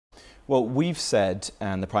Well, we've said,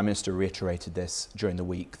 and the Prime Minister reiterated this during the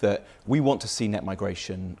week, that we want to see net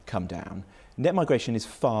migration come down. Net migration is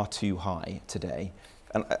far too high today,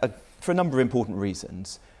 and for a number of important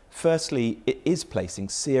reasons. Firstly, it is placing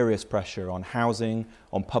serious pressure on housing,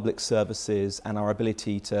 on public services, and our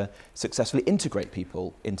ability to successfully integrate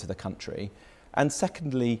people into the country. And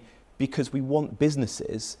secondly, because we want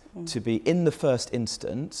businesses to be, in the first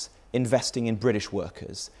instance, investing in British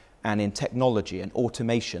workers and in technology and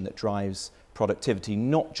automation that drives productivity,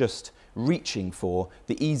 not just reaching for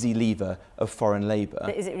the easy lever of foreign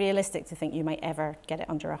labour. Is it realistic to think you might ever get it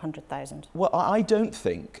under 100,000? Well, I don't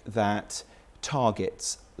think that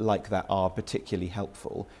targets like that are particularly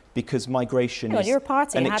helpful, because migration is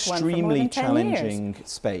an extremely challenging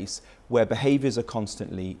space where behaviours are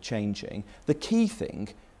constantly changing. The key thing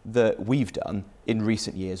that we've done in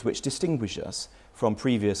recent years, which distinguishes us from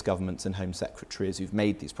previous governments and Home Secretaries who've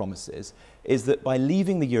made these promises, is that by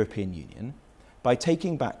leaving the European Union, by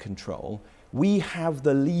taking back control, we have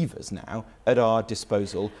the levers now at our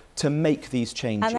disposal to make these changes.